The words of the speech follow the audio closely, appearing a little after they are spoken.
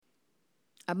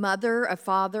A mother, a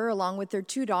father, along with their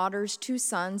 2 daughters, 2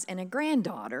 sons, and a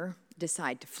granddaughter,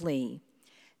 decide to flee.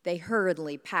 They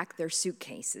hurriedly pack their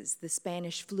suitcases. The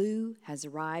Spanish flu has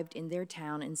arrived in their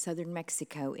town in southern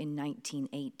Mexico in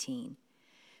 1918.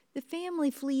 The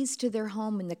family flees to their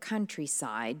home in the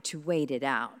countryside to wait it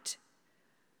out.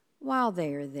 While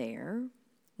they are there,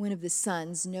 one of the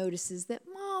sons notices that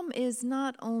Mom is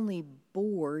not only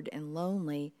bored and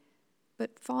lonely,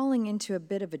 but falling into a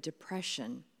bit of a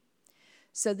depression.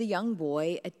 So the young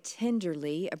boy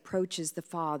tenderly approaches the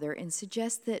father and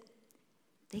suggests that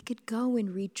they could go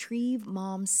and retrieve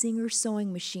Mom's Singer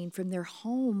sewing machine from their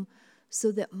home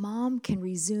so that Mom can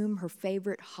resume her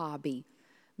favorite hobby,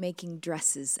 making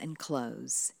dresses and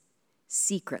clothes.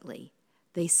 Secretly,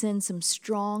 they send some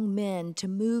strong men to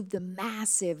move the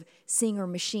massive Singer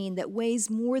machine that weighs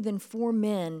more than 4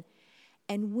 men.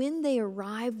 And when they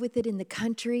arrive with it in the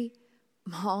country,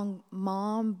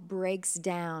 Mom breaks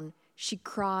down. She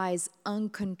cries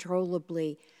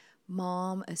uncontrollably.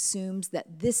 Mom assumes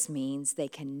that this means they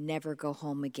can never go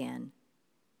home again.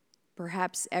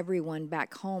 Perhaps everyone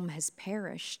back home has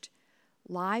perished.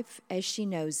 Life as she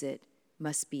knows it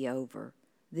must be over.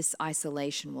 This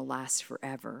isolation will last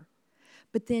forever.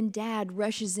 But then Dad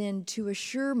rushes in to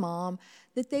assure Mom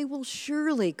that they will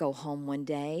surely go home one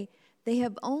day. They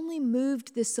have only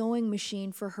moved the sewing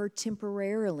machine for her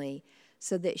temporarily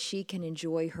so that she can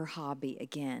enjoy her hobby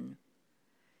again.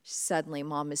 Suddenly,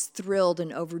 Mom is thrilled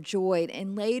and overjoyed,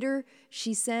 and later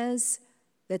she says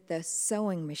that the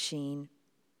sewing machine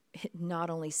not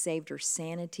only saved her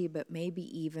sanity, but maybe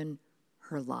even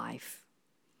her life.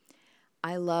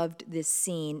 I loved this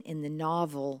scene in the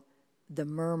novel, The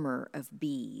Murmur of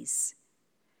Bees.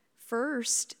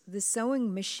 First, the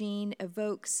sewing machine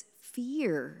evokes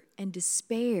fear and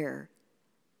despair,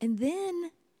 and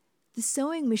then the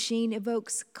sewing machine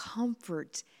evokes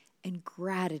comfort and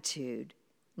gratitude.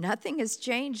 Nothing has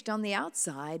changed on the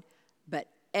outside, but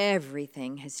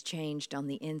everything has changed on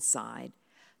the inside.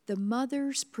 The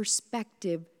mother's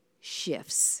perspective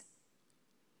shifts.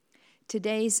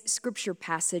 Today's scripture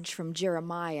passage from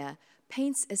Jeremiah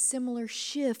paints a similar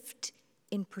shift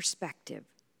in perspective.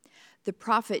 The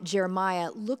prophet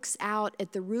Jeremiah looks out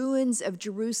at the ruins of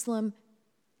Jerusalem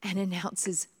and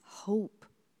announces hope.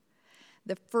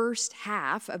 The first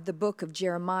half of the book of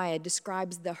Jeremiah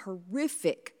describes the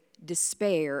horrific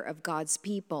despair of God's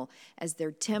people as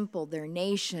their temple, their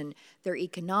nation, their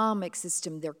economic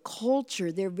system, their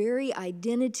culture, their very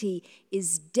identity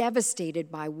is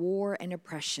devastated by war and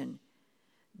oppression.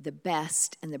 The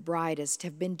best and the brightest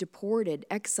have been deported,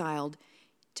 exiled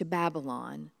to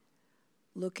Babylon.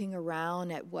 Looking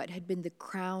around at what had been the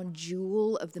crown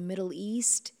jewel of the Middle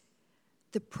East,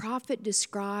 the prophet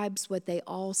describes what they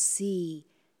all see.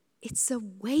 It's a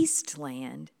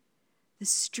wasteland. The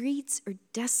streets are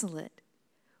desolate.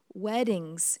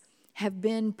 Weddings have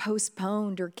been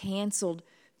postponed or canceled.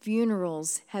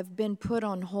 Funerals have been put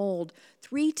on hold.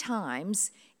 3 times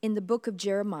in the book of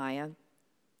Jeremiah,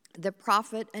 the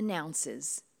prophet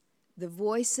announces, the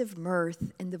voice of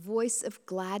mirth and the voice of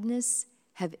gladness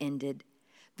have ended.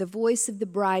 The voice of the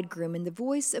bridegroom and the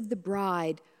voice of the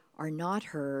bride are not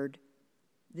heard.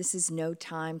 This is no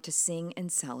time to sing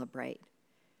and celebrate.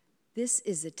 This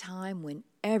is a time when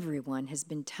everyone has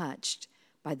been touched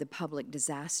by the public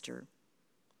disaster.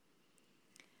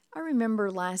 I remember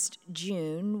last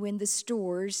June when the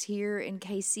stores here in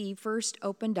KC first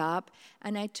opened up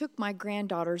and I took my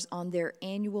granddaughters on their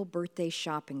annual birthday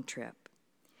shopping trip.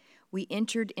 We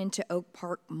entered into Oak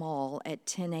Park Mall at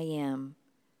 10 a.m.,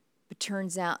 but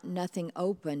turns out nothing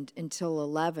opened until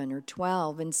 11 or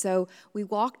 12, and so we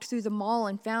walked through the mall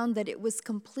and found that it was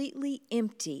completely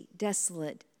empty,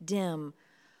 desolate, dim,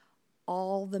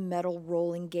 all the metal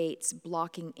rolling gates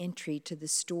blocking entry to the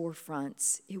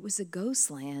storefronts. It was a ghost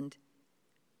land.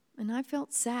 And I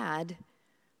felt sad,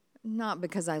 not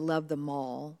because I loved the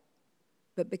mall,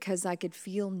 but because I could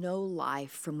feel no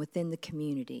life from within the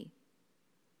community.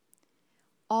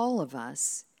 All of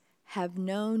us have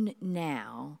known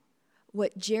now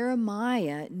what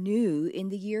Jeremiah knew in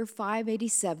the year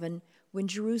 587 when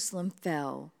Jerusalem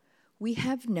fell. We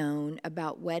have known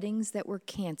about weddings that were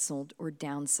canceled or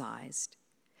downsized.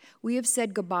 We have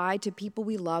said goodbye to people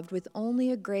we loved with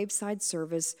only a graveside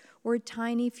service or a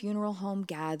tiny funeral home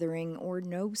gathering or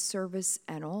no service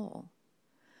at all.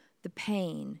 The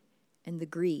pain and the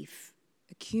grief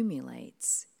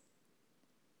accumulates.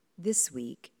 This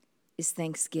week is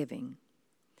Thanksgiving,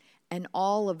 and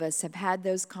all of us have had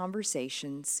those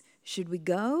conversations. Should we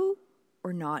go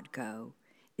or not go?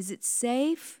 Is it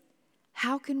safe?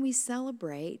 How can we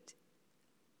celebrate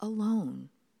alone?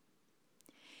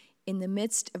 In the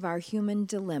midst of our human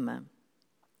dilemma,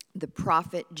 the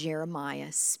prophet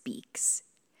Jeremiah speaks.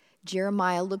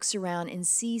 Jeremiah looks around and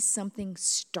sees something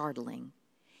startling.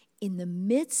 In the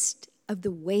midst of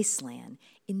the wasteland,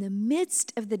 in the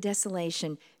midst of the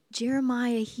desolation,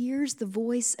 Jeremiah hears the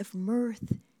voice of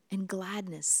mirth and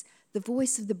gladness, the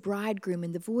voice of the bridegroom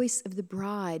and the voice of the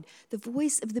bride, the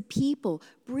voice of the people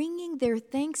bringing their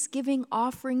thanksgiving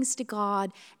offerings to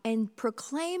God and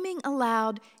proclaiming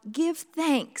aloud, "Give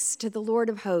thanks to the Lord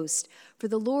of hosts, for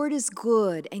the Lord is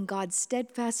good and God's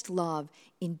steadfast love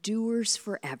endures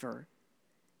forever."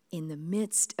 In the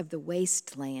midst of the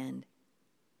wasteland,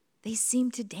 they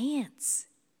seem to dance.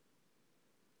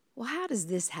 Well, how does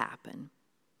this happen?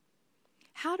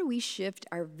 How do we shift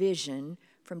our vision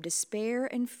from despair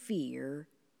and fear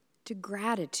to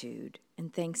gratitude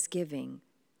and thanksgiving?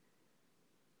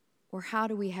 Or how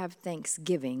do we have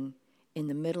thanksgiving in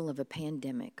the middle of a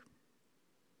pandemic?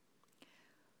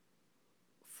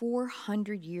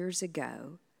 400 years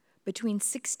ago, between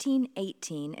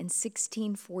 1618 and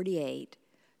 1648,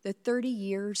 the 30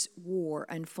 Years' War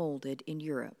unfolded in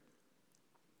Europe.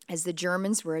 As the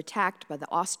Germans were attacked by the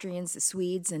Austrians, the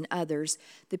Swedes, and others,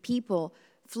 the people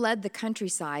fled the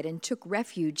countryside and took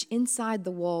refuge inside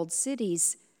the walled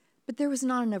cities, but there was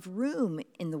not enough room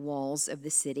in the walls of the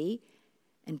city,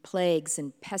 and plagues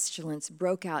and pestilence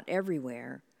broke out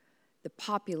everywhere. The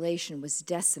population was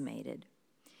decimated.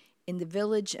 In the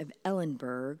village of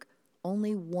Ellenberg,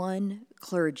 only one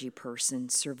clergy person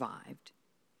survived.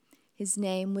 His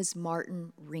name was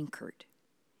Martin Rinkart.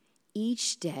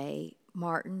 Each day,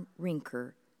 Martin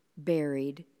Rinkart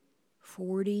buried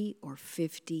 40 or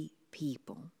 50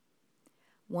 people.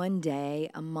 One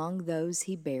day, among those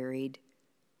he buried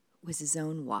was his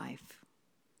own wife.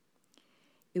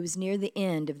 It was near the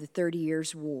end of the 30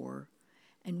 Years' War,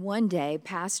 and one day,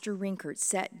 Pastor Rinkart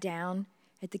sat down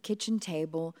at the kitchen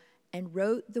table and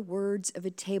wrote the words of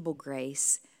a table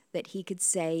grace that he could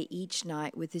say each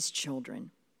night with his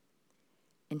children.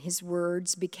 And his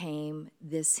words became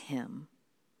this hymn: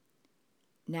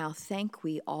 "Now thank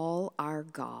we all our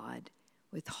God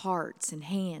with hearts and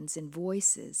hands and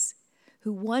voices,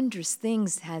 who wondrous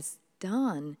things has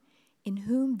done, in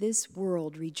whom this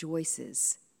world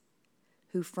rejoices,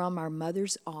 who from our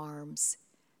mother's arms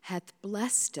hath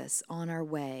blessed us on our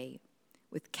way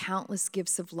with countless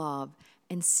gifts of love,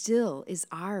 and still is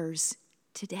ours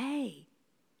today.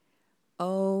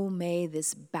 Oh, may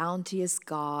this bounteous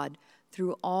God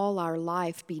through all our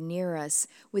life be near us,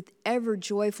 with ever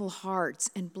joyful hearts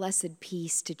and blessed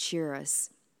peace to cheer us,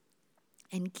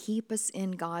 and keep us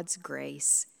in God's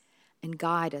grace, and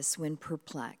guide us when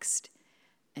perplexed,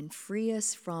 and free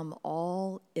us from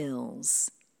all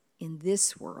ills in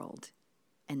this world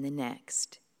and the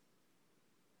next."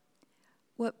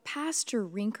 What Pastor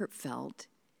Rinkart felt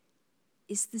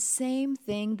is the same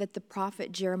thing that the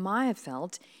prophet Jeremiah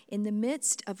felt in the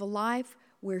midst of a life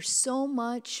where so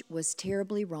much was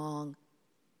terribly wrong.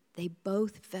 They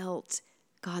both felt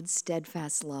God's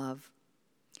steadfast love.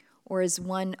 Or as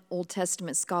one Old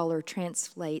Testament scholar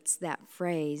translates that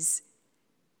phrase,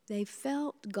 they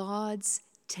felt God's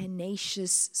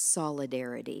tenacious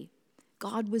solidarity.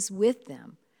 God was with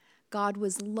them. God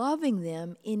was loving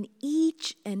them in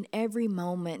each and every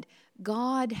moment.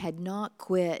 God had not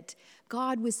quit.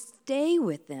 God would stay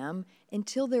with them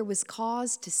until there was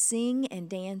cause to sing and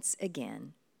dance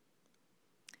again.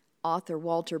 Author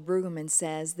Walter Brueggemann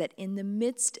says that in the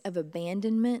midst of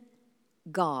abandonment,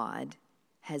 God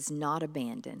has not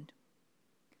abandoned.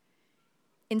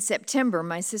 In September,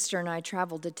 my sister and I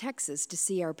traveled to Texas to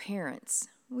see our parents.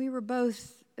 We were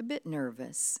both a bit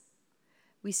nervous.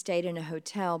 We stayed in a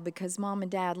hotel because Mom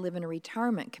and Dad live in a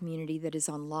retirement community that is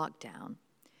on lockdown.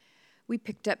 We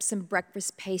picked up some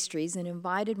breakfast pastries and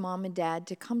invited Mom and Dad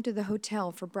to come to the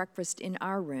hotel for breakfast in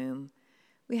our room.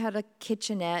 We had a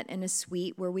kitchenette and a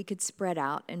suite where we could spread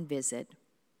out and visit.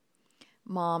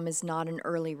 Mom is not an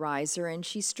early riser, and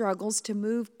she struggles to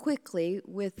move quickly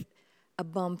with a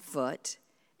bum foot.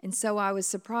 And so I was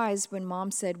surprised when Mom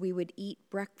said we would eat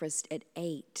breakfast at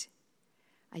 8.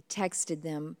 I texted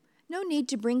them, "No need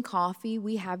to bring coffee,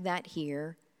 we have that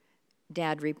here."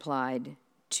 Dad replied,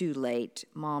 "Too late,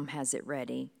 Mom has it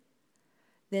ready."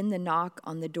 Then the knock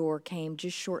on the door came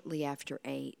just shortly after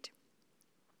 8.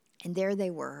 And there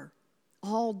they were,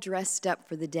 all dressed up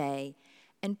for the day,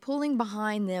 and pulling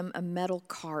behind them a metal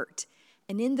cart,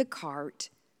 and in the cart,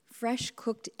 fresh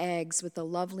cooked eggs with a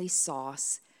lovely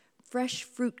sauce, fresh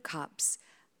fruit cups,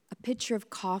 a pitcher of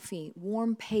coffee,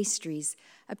 warm pastries,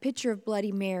 a pitcher of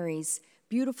Bloody Marys,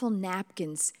 beautiful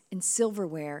napkins and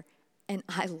silverware. And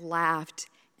I laughed,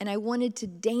 and I wanted to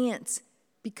dance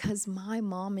because my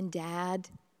mom and dad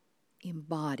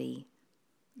embody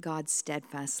God's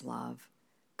steadfast love,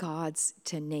 God's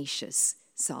tenacious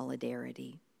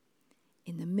solidarity.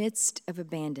 In the midst of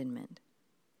abandonment,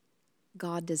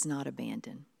 God does not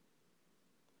abandon.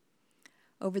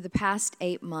 Over the past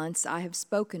 8 months, I have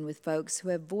spoken with folks who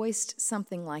have voiced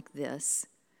something like this.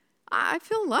 I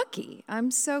feel lucky.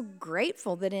 I'm so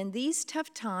grateful that in these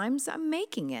tough times, I'm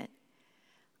making it.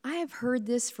 I have heard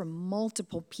this from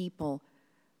multiple people,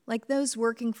 like those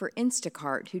working for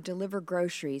Instacart who deliver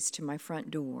groceries to my front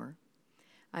door.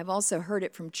 I've also heard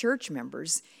it from church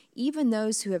members, even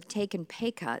those who have taken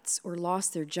pay cuts or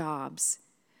lost their jobs.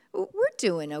 We're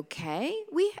doing okay.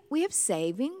 We have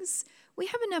savings, we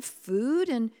have enough food,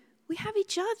 and we have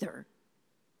each other.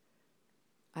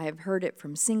 I have heard it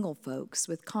from single folks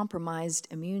with compromised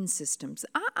immune systems.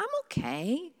 I'm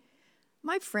okay.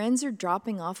 My friends are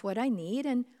dropping off what I need,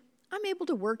 and I'm able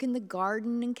to work in the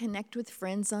garden and connect with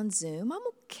friends on Zoom. I'm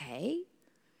okay.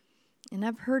 And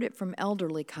I've heard it from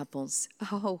elderly couples.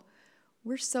 Oh,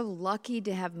 we're so lucky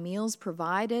to have meals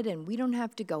provided and we don't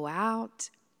have to go out.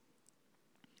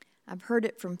 I've heard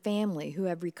it from family who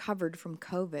have recovered from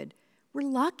COVID. We're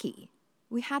lucky.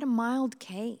 We had a mild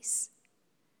case.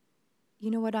 You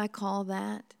know what I call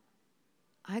that?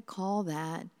 I call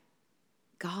that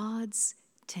God's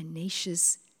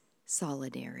tenacious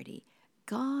solidarity,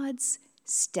 God's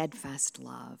steadfast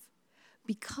love.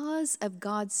 Because of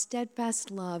God's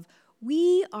steadfast love,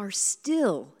 we are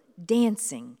still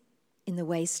dancing in the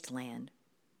wasteland.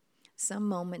 Some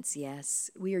moments,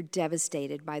 yes, we are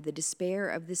devastated by the despair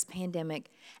of this pandemic,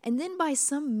 and then by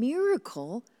some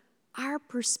miracle, our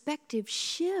perspective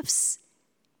shifts,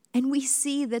 and we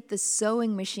see that the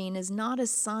sewing machine is not a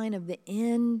sign of the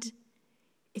end,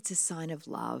 it's a sign of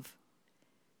love.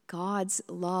 God's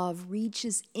love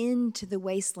reaches into the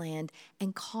wasteland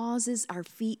and causes our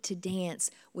feet to dance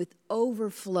with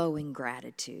overflowing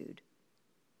gratitude.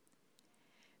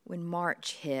 When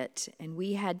March hit and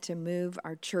we had to move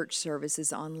our church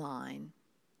services online,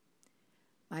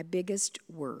 my biggest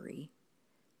worry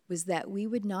was that we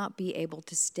would not be able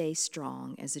to stay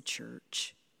strong as a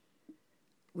church.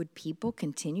 Would people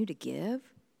continue to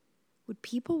give? Would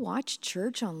people watch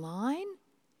church online?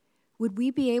 Would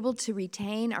we be able to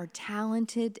retain our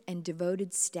talented and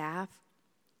devoted staff?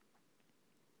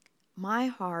 My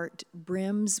heart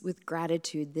brims with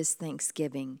gratitude this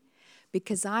Thanksgiving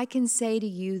because I can say to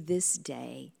you this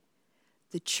day,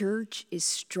 the church is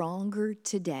stronger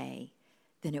today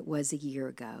than it was a year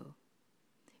ago.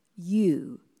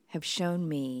 You have shown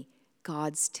me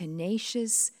God's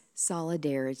tenacious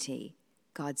solidarity,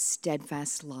 God's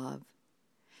steadfast love.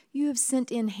 You have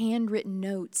sent in handwritten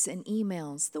notes and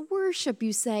emails. The worship,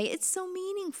 you say, it's so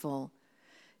meaningful.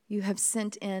 You have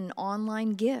sent in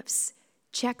online gifts,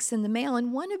 checks in the mail,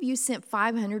 and one of you sent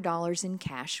 $500 in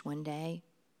cash one day.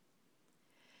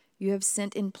 You have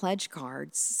sent in pledge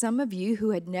cards, some of you who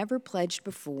had never pledged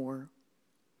before.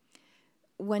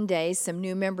 One day, some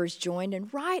new members joined,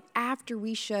 and right after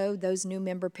we showed those new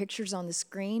member pictures on the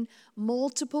screen,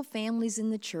 multiple families in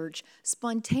the church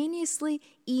spontaneously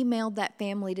emailed that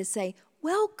family to say,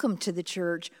 "Welcome to the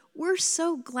church. We're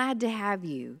so glad to have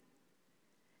you."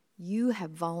 You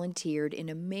have volunteered in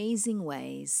amazing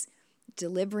ways,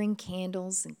 delivering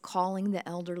candles and calling the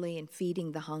elderly and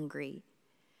feeding the hungry.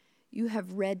 You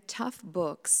have read tough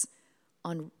books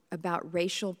about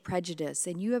racial prejudice,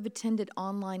 and you have attended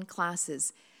online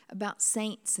classes about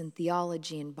saints and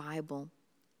theology and Bible.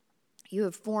 You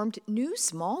have formed new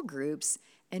small groups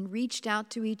and reached out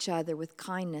to each other with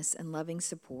kindness and loving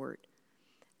support.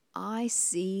 I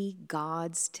see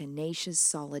God's tenacious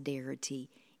solidarity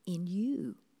in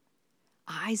you.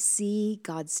 I see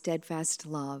God's steadfast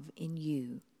love in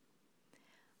you.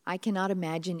 I cannot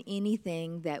imagine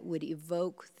anything that would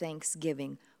evoke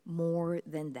thanksgiving more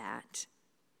than that.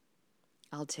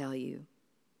 I'll tell you,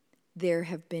 there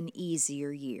have been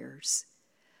easier years,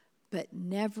 but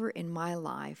never in my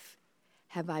life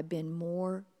have I been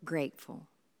more grateful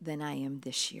than I am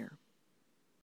this year.